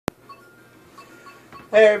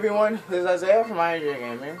Hey everyone, this is Isaiah from INJ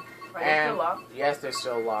Gaming. Right, And still locked? yes, they're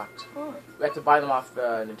still locked. Oh. We have to buy them off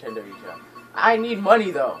the Nintendo eShop. I need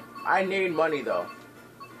money though. I need money though.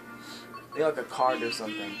 Need like a card or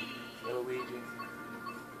something. Hey, Luigi.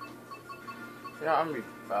 You know, I'm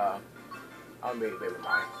gonna be Baby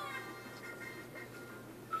Mario.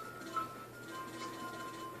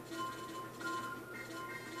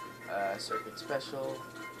 Circuit Special,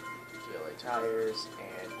 GLA tires,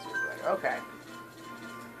 and Super. Okay.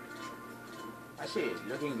 I see it's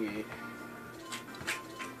looking good.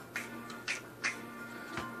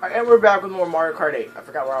 Alright, and we're back with more Mario Kart 8. I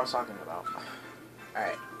forgot what I was talking about.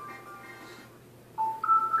 Alright.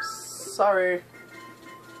 Sorry.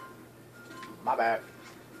 My bad.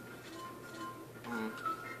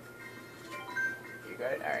 You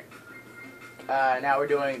good? Alright. Now we're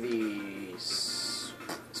doing the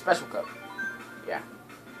Special Cup. Yeah.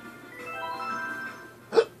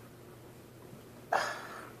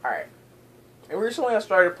 Alright. And recently I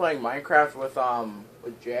started playing Minecraft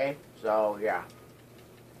with Jay, so yeah.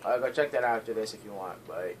 Go check that out after this if you want,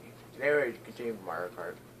 but today we're continuing with Mario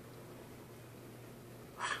Kart.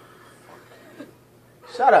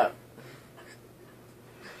 Shut up.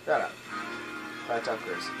 Shut up. That's up,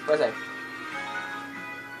 Chris. What's that?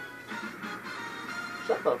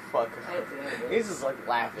 Shut the fuck up. He's just like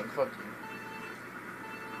laughing. Fuck you.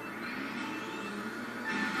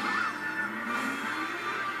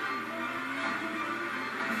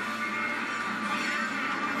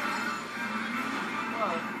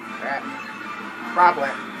 Problem.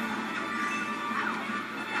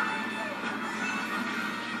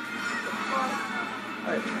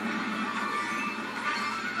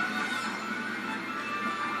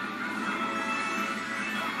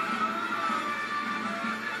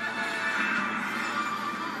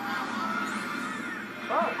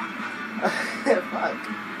 Fuck.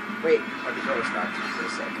 Wait, my controller stopped for a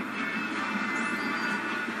second.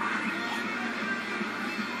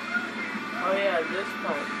 Oh yeah, this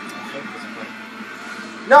part. I hate this part.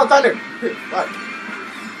 No, thunder! Fuck.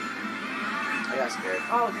 I got scared.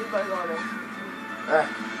 Oh, this part's on there. Yeah.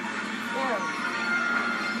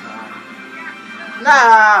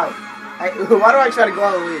 No! Why do I try to go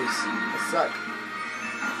on the leaves? I suck.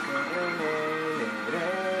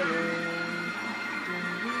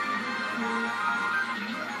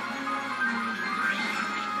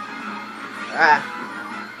 Ah.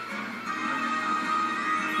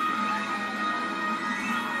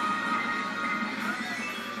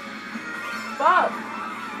 Fuck!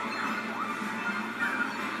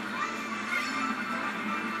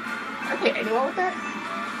 I can't hit anyone with that?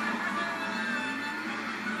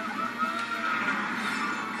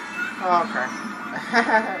 Oh, okay.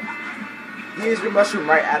 You used your mushroom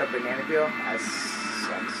right out of banana peel? That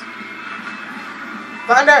sucks.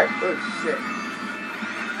 Thunder! Oh, shit.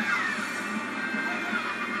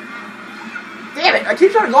 Damn it! I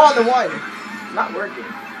keep trying to go on the one. It's not working.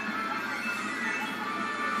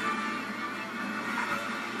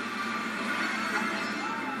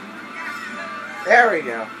 There we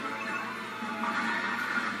go.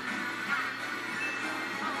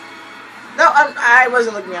 No, I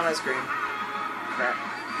wasn't looking at my screen. Crap.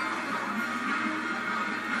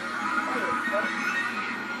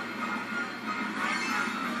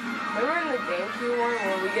 Remember in the GameCube one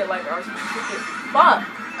when we get like our specific fuck?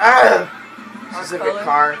 Specific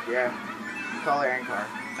car, yeah. Color and car.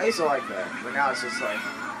 I used to like that, but now it's just like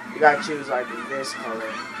you gotta choose like this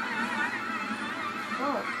color.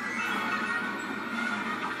 Oh.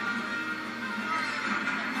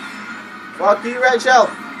 Fuck you, Red Shell!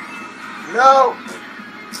 No!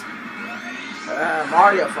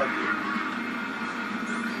 Mario, fuck you.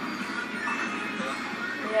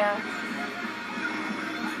 Yeah.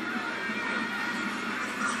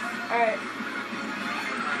 Alright.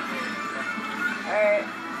 Alright.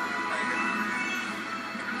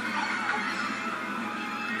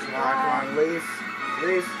 Come on, leaf.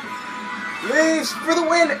 Leaf. Leaves for the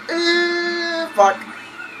win! Fuck.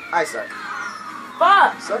 I suck.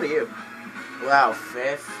 Fuck! So do you. Wow,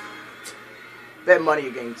 5th. Bet money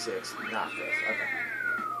you're getting 6th, not 5th.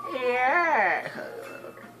 Okay. Yeah.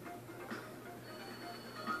 Okay.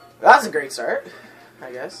 That's a great start,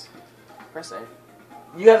 I guess. Press A.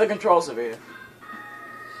 You have the controls of it.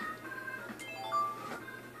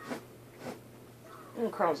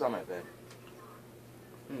 Crumbs on my bed.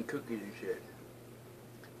 Cookies and shit.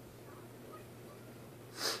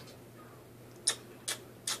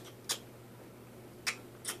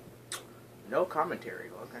 No commentary,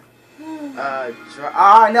 okay.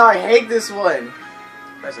 No, I hate this one.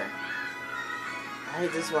 Press A. I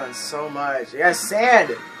hate this one so much. Yeah,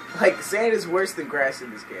 sand! Like, sand is worse than grass in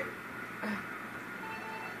this game.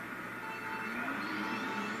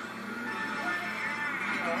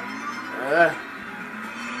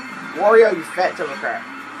 Wario, you fat tub of crap.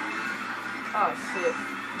 Oh shit.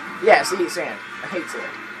 Yeah, see, sand. I hate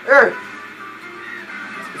sand. Urgh.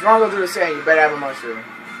 If you want to go through the sand, you better have a mushroom.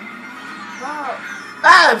 Wow.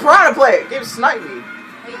 Ah, the piranha player! Game sniped me. I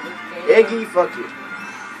hate this game. Iggy, fuck you.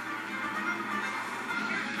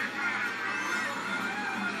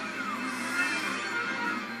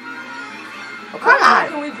 Oh, come How on!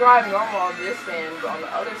 can we drive normal on this sand, but on the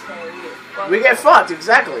other sand we get fucked? We get fucked,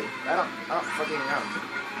 exactly. I don't fucking know.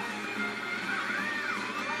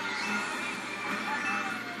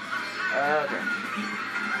 Okay.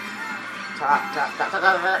 Top.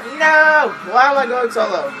 No! Why am I going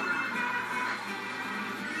solo?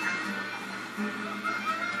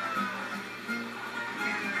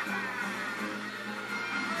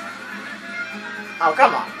 Oh,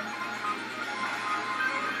 come on.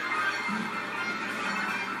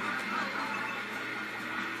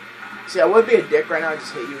 See, I would be a dick right now and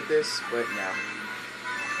just hit you with this, but no.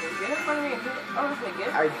 Get in front of me and hit it. Oh, okay, get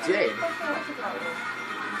in I front of me. did.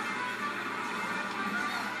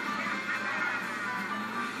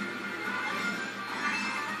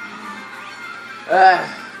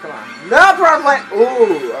 Come on. No problem.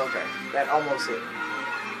 Ooh, okay. That almost hit.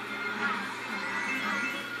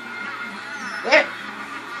 Yeah.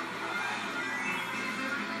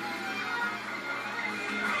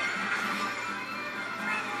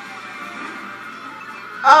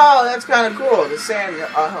 Oh, that's kind of cool. The sand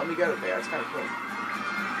helped me get up there. That's kind of cool.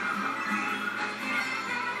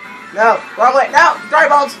 No, wrong way. No, dry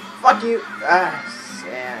bones. Fuck you. Ah,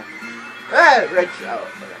 sand. Ah, red shell. Oh,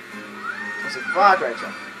 okay. I said, fuck red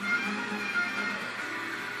shell.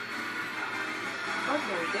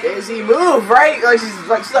 Daisy, move, right? Like she's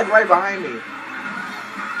like right behind me.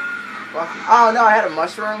 Fuck. Oh no, I had a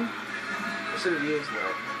mushroom. I should have used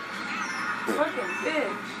that. Fucking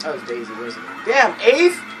bitch. That was Daisy, wasn't it? Damn,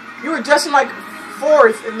 8th? You were just in like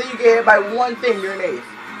 4th, and then you get hit by one thing, you're an 8th.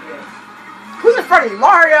 Yeah. Who's in front of me?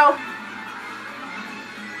 Mario?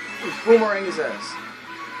 Who's boomerang his ass?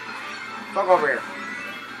 Fuck over here.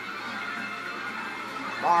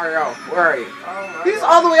 Mario, where are you? Oh my He's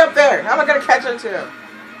God. all the way up there. How am I gonna catch up to him?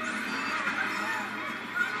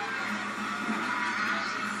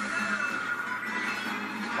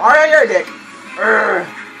 Mario, you're a dick. Urgh.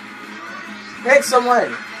 Hit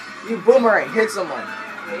someone. You boomerang. Hit someone.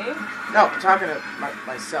 Me? No, I'm talking to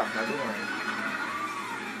myself, my boomerang.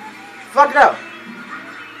 Fuck no.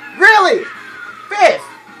 Really? 5th.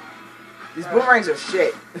 These boomerangs are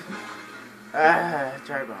shit. Try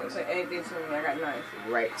Don't bombs. say anything to me. I got 9.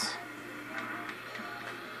 Right.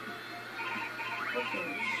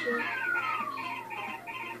 Fucking shit.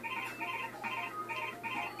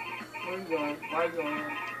 What are you doing? Why are you doing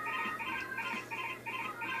that?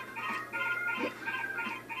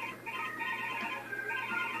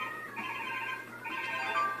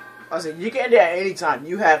 I was like, you can end it at any time.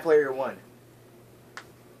 You have player 1.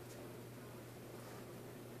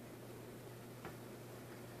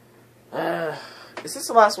 Is this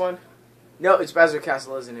the last one? No, it's Bowser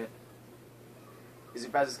Castle, isn't it? Is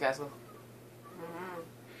it Bowser's Castle?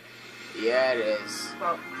 Mm-hmm. Yeah, it is.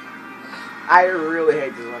 Well, I really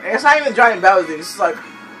hate this one. And it's not even Giant Bowser. It's like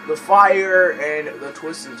the fire and the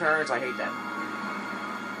twists and turns. I hate that.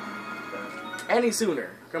 Any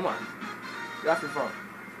sooner. Come on. Get off your phone.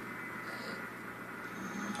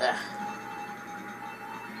 Ugh.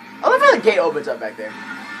 I love how the gate opens up back there.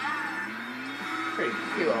 Pretty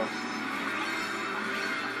cool.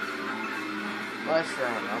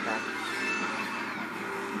 Mushroom, okay.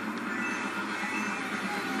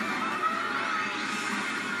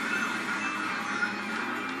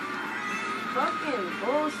 fucking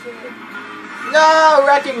bullshit. No,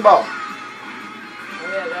 wrecking ball. Oh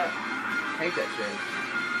yeah, that. I hate that shit.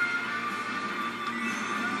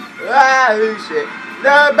 Ah, this shit.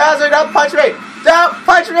 No, Bowser, don't punch me! Don't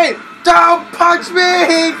punch me! Don't punch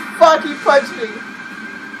me! Fuck, he punched me.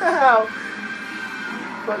 Ow.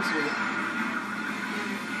 Punch me.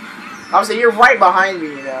 Obviously, you're right behind me,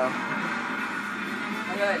 you know.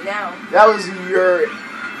 I know it now. That was your...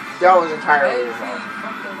 That was entirely your fault.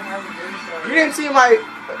 You didn't see my...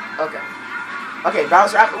 Okay. Okay,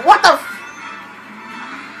 Bowser... What the f...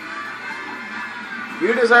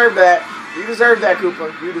 You deserve that. You deserve that,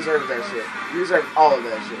 Koopa. You deserve that shit. You deserve all of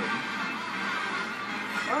that shit.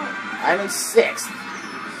 Oh. I'm in 6th.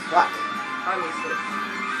 Fuck. I'm in 6th.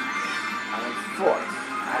 I'm in 4th.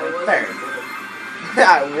 I'm in 3rd.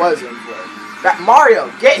 I was in 4th. That Mario,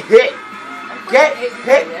 get hit. Get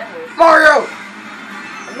hit. Mario.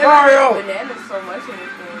 I've never Mario. ate bananas so much in this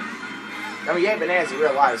game. I mean, you ate bananas in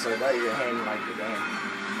real life, so now you're handing like the game.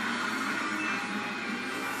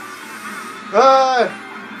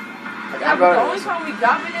 Like, Yeah, I'm but the going only to time we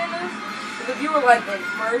got bananas is if you were like in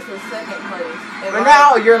first or second place. But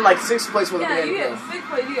now you're in like 6th place with a yeah, banana you get peel. 6th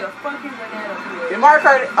place, you get a fucking banana peel. In Mario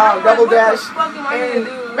Kart Double Dash, What the fuck am I gonna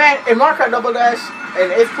do? man, in Mario Kart Double Dash, in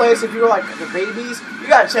 8th place, if you were like the babies, you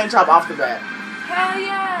got a chain chomp off the bat. Hell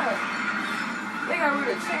yeah! They got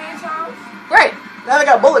rid of chain chomps. Right! Now they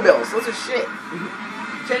got bullet bills. Those are shit.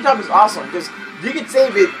 Chain chomp is awesome because you can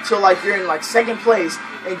save it till like you're in like 2nd place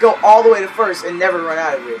and go all the way to 1st and never run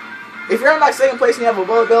out of it. If you're in like 2nd place and you have a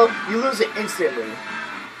bullet bill, you lose it instantly.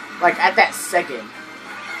 Like at that second.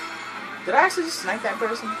 Did I actually just snipe that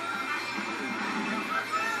person?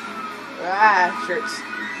 Ah, shirts.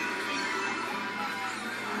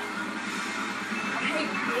 I hate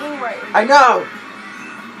being right here. I know!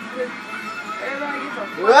 Everybody gets a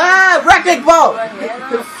fucking Wrecking ball!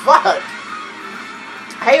 banana. Fuck!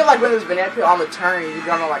 I hate like when there's banana peel on the turn, you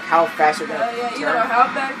don't know like how fast you're gonna Yeah, turn. you don't know how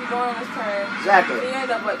fast you're going on this turn. Exactly. You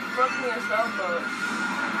end up like fucking yourself up.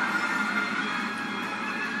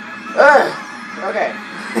 Okay.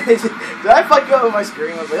 Did I fuck you up with my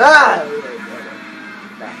screen? I was like, ah!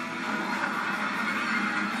 Okay.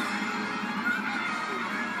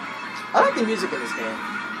 I like the music in this game.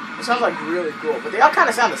 It sounds like really cool, but they all kind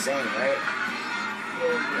of sound the same, right?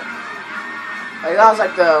 Yeah. Like that was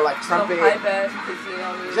like the trumpet. Some hype ass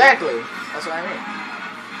casino music. Exactly. That's what I mean.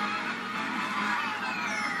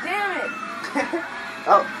 Damn it!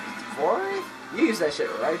 Oh, 4th? You use that shit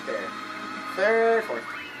right there. 3rd, 4th.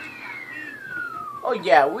 Oh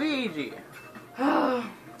yeah, Ouija. Oh,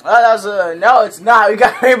 that was no, it's not. We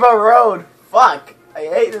got Rainbow Road. Fuck. I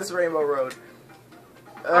hate this Rainbow Road.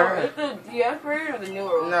 Is the DS version or the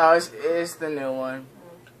newer one? No, it's the new one.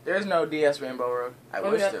 There's no DS Rainbow Road. I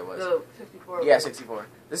wish there was. The 64. Yeah, 64.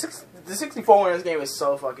 The 64 one in this game is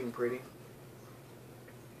so fucking pretty.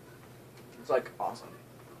 It's like awesome.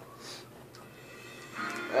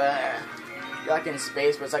 You're like in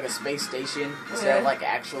space, but it's like a space station instead of like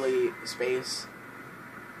actually space.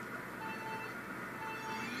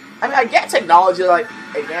 I mean, I get technology like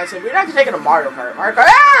advancing, but you're not taking a Mario Kart. Mario Kart.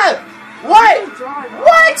 Ah! What?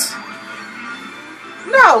 What?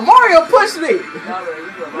 No, Mario pushed me.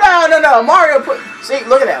 No. Mario put. See,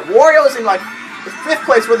 look at that. Wario's in like 5th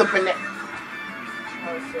place with a banana.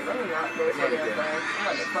 Oh shit, let me not go to that thing. I'm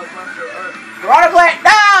about to fuck my shit up. Piranha Plant!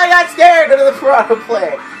 No, I got scared into the Piranha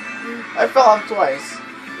Plant. I fell off twice.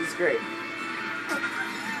 This is great.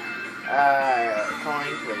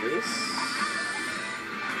 Coin, please.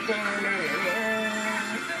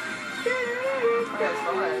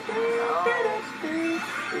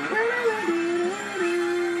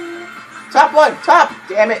 Top 1! Top!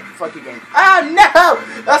 Damn it. Fuck you, game. Oh, no!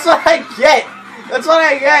 That's what I get! That's what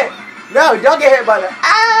I get! No, don't get hit by that.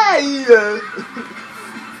 Ah!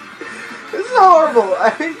 This is horrible.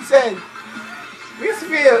 I'm in 10. We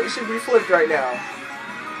should be flipped right now.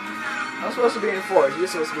 I'm supposed to be in 4. You're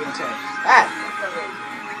supposed to be in 10. Ah!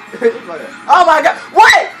 Oh my god!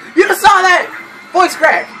 What?! You just saw that! Voice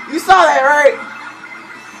crack! You saw that, right?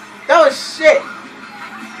 That was shit!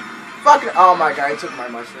 Fucking. Oh my god, he took my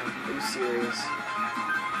mushroom. Are you serious?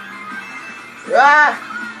 Ah!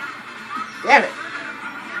 Damn it!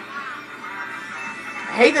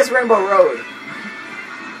 I hate this Rainbow Road.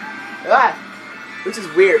 Ah! Which is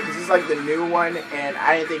weird, because it's like the new one, and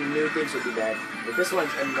I didn't think new things would be bad. But this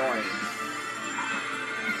one's annoying.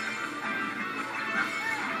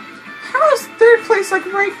 How is 3rd place like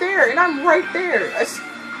right there? And I'm right there.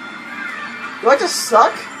 Do I just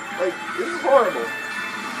suck? Like, this is horrible.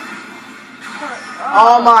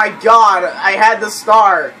 Oh my god, I had the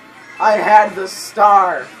star. I had the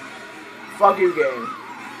star. Fuck you, game.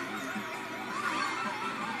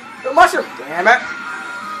 The mushroom! Damn it!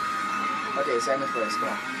 Okay, 7th place, come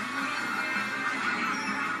on.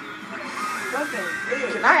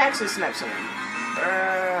 Can I actually snap someone?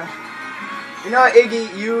 You know what,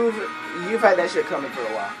 Iggy, you've had that shit coming for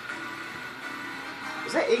a while.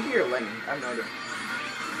 Is that Iggy or Lenny? I have no idea.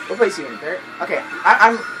 What place are you in? 3rd? Okay,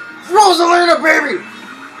 I'm Rosalina, baby!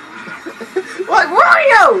 What?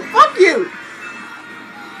 Mario! Fuck you!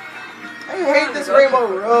 I hate this Rainbow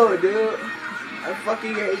Road, dude. I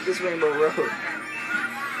fucking hate this Rainbow Road.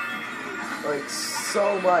 Like,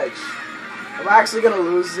 so much. Am I actually gonna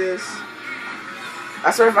lose this?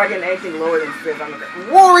 I swear if I get anything lower than 5th, I'm gonna...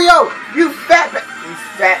 Wario! You fat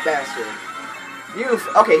bastard.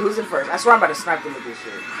 Okay, who's in 1st? I swear I'm about to snipe them with this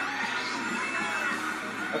shit.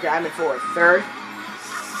 Okay, I'm in 4th. 3rd?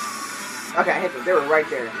 Okay, I hit them. They were right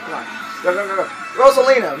there. Come on. Go.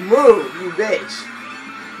 Rosalina, move, you bitch.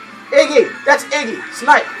 Iggy! That's Iggy!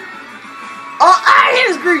 Snipe! Oh, I hit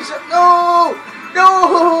his green shot! No!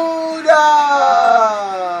 No! No!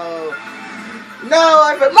 No,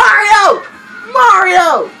 I but Mario!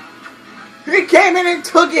 Mario! He came in and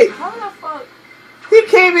took it! How the fuck? He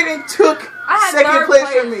came in and took second place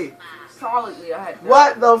from me. Solidly, I had third.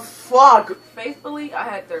 What the fuck? Faithfully, I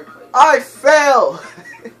had third place. I fail!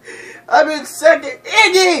 I'm in second.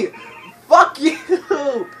 Iggy! Fuck you!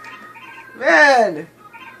 Man!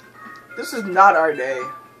 This is not our day.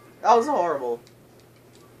 That was horrible.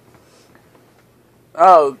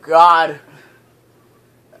 Oh, God.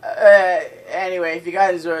 Anyway, if you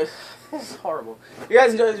guys enjoyed... This is horrible. If you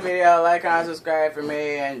guys enjoyed this video, like, comment, subscribe for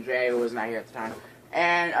me and Jay, who was not here at the time.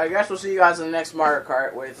 And I guess we'll see you guys in the next Mario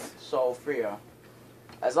Kart with Soph.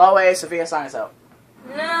 As always, Sophia, sign us out.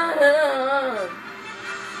 No.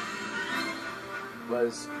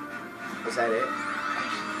 Was that it?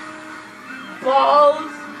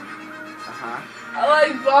 Balls. Uh-huh. I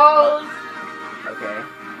like balls. Okay.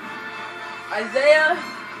 Isaiah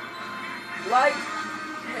likes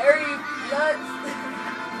hairy nuts.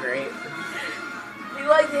 Great. You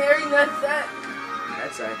like hairy nutsack?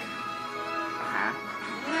 Nutsack. Uh-huh.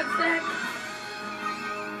 Nutsack.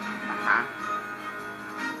 Uh-huh.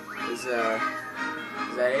 Is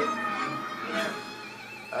that it?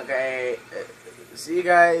 Yeah. Okay. See you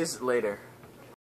guys later.